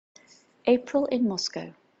April in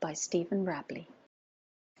Moscow by Stephen Rabley.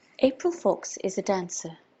 April Fox is a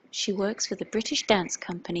dancer. She works for the British Dance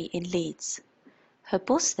Company in Leeds. Her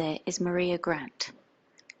boss there is Maria Grant.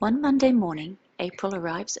 One Monday morning, April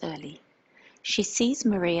arrives early. She sees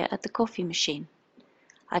Maria at the coffee machine.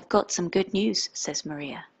 "I've got some good news," says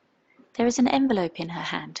Maria. There is an envelope in her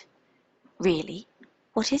hand. "Really?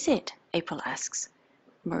 What is it?" April asks.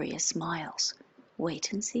 Maria smiles.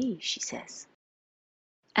 "Wait and see," she says.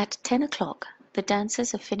 At 10 o'clock, the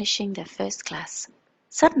dancers are finishing their first class.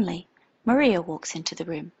 Suddenly, Maria walks into the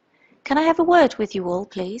room. "Can I have a word with you all,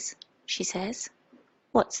 please?" she says.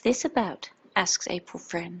 "What's this about?" asks April's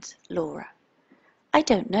friend, Laura. "I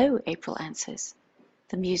don't know," April answers.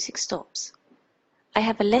 The music stops. "I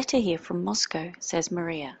have a letter here from Moscow," says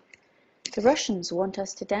Maria. "The Russians want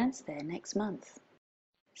us to dance there next month."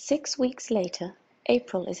 6 weeks later,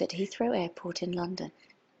 April is at Heathrow Airport in London.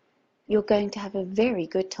 "You're going to have a very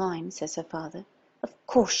good time," says her father. "Of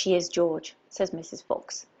course she is, George," says Mrs.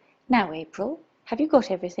 Fox. "Now, April, have you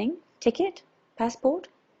got everything? Ticket? Passport?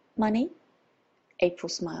 Money?" April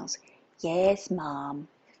smiles. "Yes, Ma'am."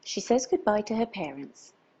 She says goodbye to her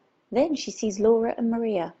parents. Then she sees Laura and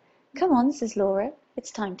Maria. "Come on," says Laura,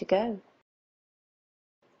 "it's time to go."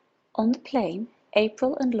 On the plane,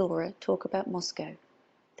 April and Laura talk about Moscow.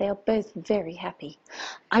 They are both very happy.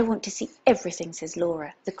 "I want to see everything," says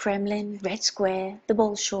Laura. "The Kremlin, Red Square, the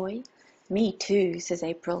Bolshoi." "Me too," says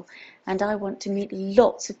April, "and I want to meet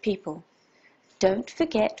lots of people." "Don't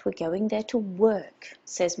forget we're going there to work,"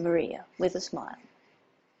 says Maria with a smile.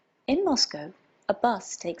 In Moscow, a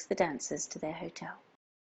bus takes the dancers to their hotel.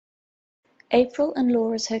 April and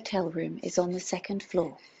Laura's hotel room is on the second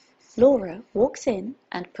floor. Laura walks in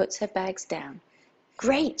and puts her bags down.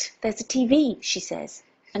 "Great, there's a TV," she says,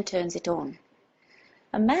 and turns it on.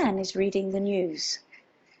 A man is reading the news.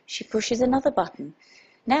 She pushes another button.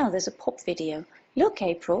 Now there's a pop video. "Look,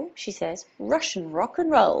 April," she says, "Russian rock and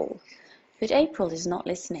roll." But April is not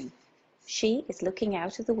listening. She is looking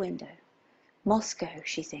out of the window. Moscow,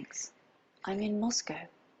 she thinks. I'm in Moscow.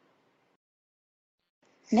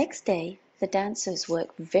 Next day, the dancers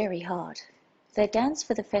work very hard. Their dance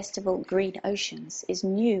for the festival Green Oceans is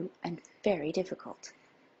new and very difficult.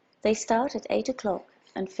 They start at 8 o'clock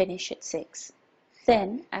and finish at 6.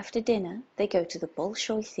 Then, after dinner, they go to the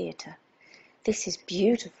Bolshoi Theatre. "This is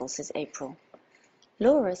beautiful," says April.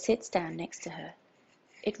 Laura sits down next to her.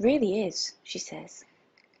 "It really is," she says.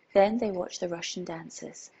 Then they watch the Russian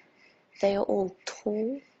dancers. They are all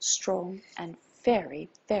tall, strong, and very,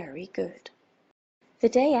 very good. The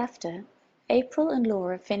day after, April and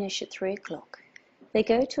Laura finish at 3 o'clock. They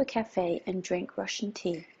go to a cafe and drink Russian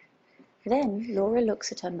tea. Then Laura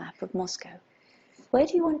looks at her map of Moscow. "Where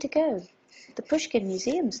do you want to go?" "The Pushkin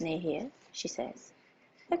Museum's near here," she says.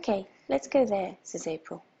 "Okay, let's go there," says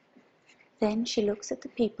April. Then she looks at the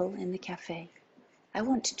people in the cafe. "I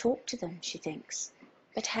want to talk to them," she thinks.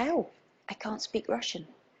 "But how? I can't speak Russian."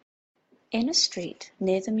 In a street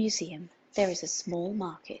near the museum, there is a small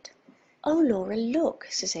market. "Oh, Laura, look,"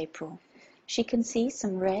 says April. She can see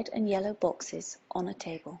some red and yellow boxes on a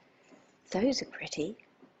table. "Those are pretty."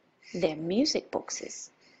 "They're music boxes,"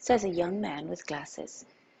 says a young man with glasses.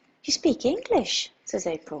 "You speak English," says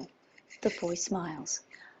April. The boy smiles.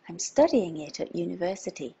 "I'm studying it at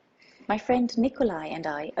university. My friend Nikolai and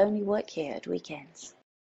I only work here at weekends."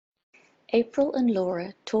 April and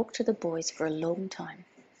Laura talk to the boys for a long time.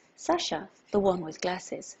 Sasha, the one with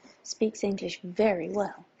glasses, speaks English very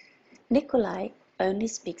well. Nikolai only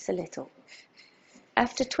speaks a little.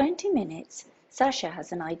 After 20 minutes, Sasha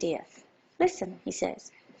has an idea. "Listen," he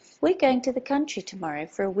says, "we're going to the country tomorrow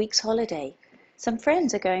for a week's holiday. Some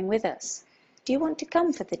friends are going with us. Do you want to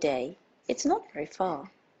come for the day? It's not very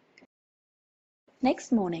far."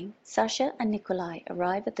 Next morning, Sasha and Nikolai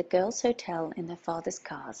arrive at the girls' hotel in their father's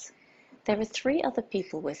cars. There are 3 other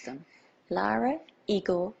people with them, Lara,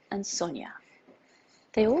 Igor, and Sonia.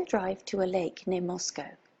 They all drive to a lake near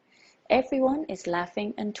Moscow. Everyone is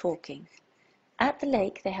laughing and talking. At the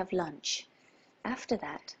lake they have lunch. After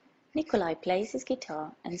that, Nikolai plays his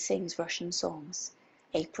guitar and sings Russian songs.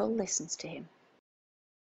 April listens to him.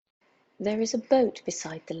 There is a boat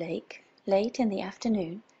beside the lake. Late in the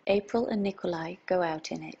afternoon, April and Nikolai go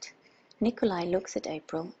out in it. Nikolai looks at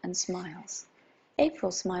April and smiles.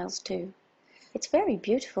 April smiles too. "It's very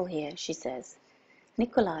beautiful here," she says.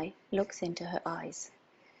 Nikolai looks into her eyes.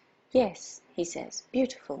 "Yes," he says,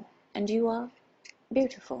 "beautiful. And you are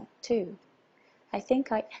beautiful too. I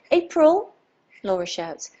think I—" "April!" Laura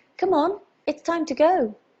shouts. "Come on, it's time to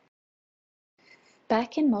go."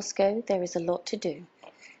 Back in Moscow, there is a lot to do.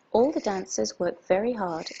 All the dancers work very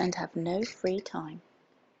hard and have no free time.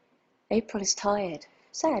 April is tired.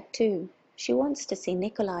 Sad too. She wants to see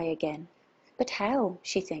Nikolai again. But how,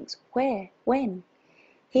 she thinks, where, when?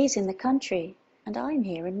 He's in the country, and I'm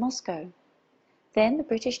here in Moscow. Then the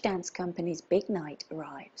British Dance Company's big night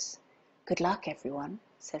arrives. Good luck, everyone,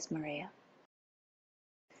 says Maria.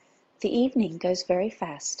 The evening goes very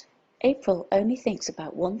fast. April only thinks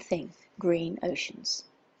about one thing, green oceans.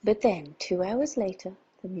 But then, 2 hours later,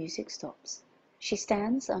 the music stops. She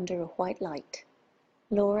stands under a white light.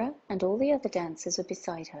 Laura and all the other dancers are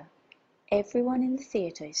beside her. Everyone in the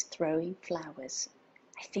theatre is throwing flowers.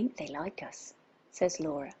 I think they like us, says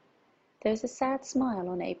Laura. There is a sad smile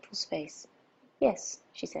on April's face. Yes,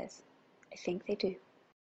 she says, I think they do.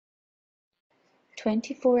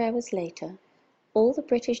 24 hours later, all the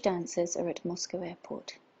British dancers are at Moscow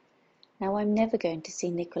airport. Now I'm never going to see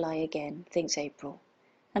Nikolai again, thinks April.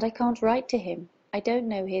 And I can't write to him. I don't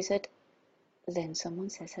know he's at... Then someone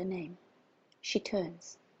says her name. She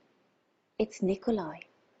turns. It's Nikolai.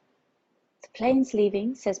 The plane's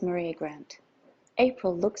leaving, says Maria Grant.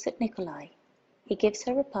 April looks at Nikolai. He gives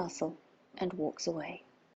her a parcel and walks away.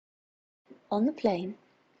 On the plane,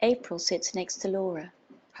 April sits next to Laura.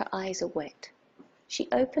 Her eyes are wet. She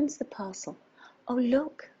opens the parcel. Oh,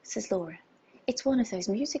 look, says Laura. It's one of those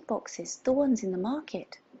music boxes, the ones in the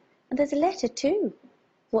market. And there's a letter too.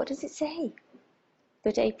 What does it say?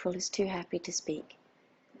 But April is too happy to speak.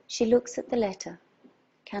 She looks at the letter.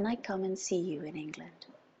 Can I come and see you in England?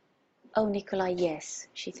 Oh, Nikolai, yes,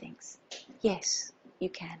 she thinks. Yes, you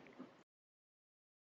can.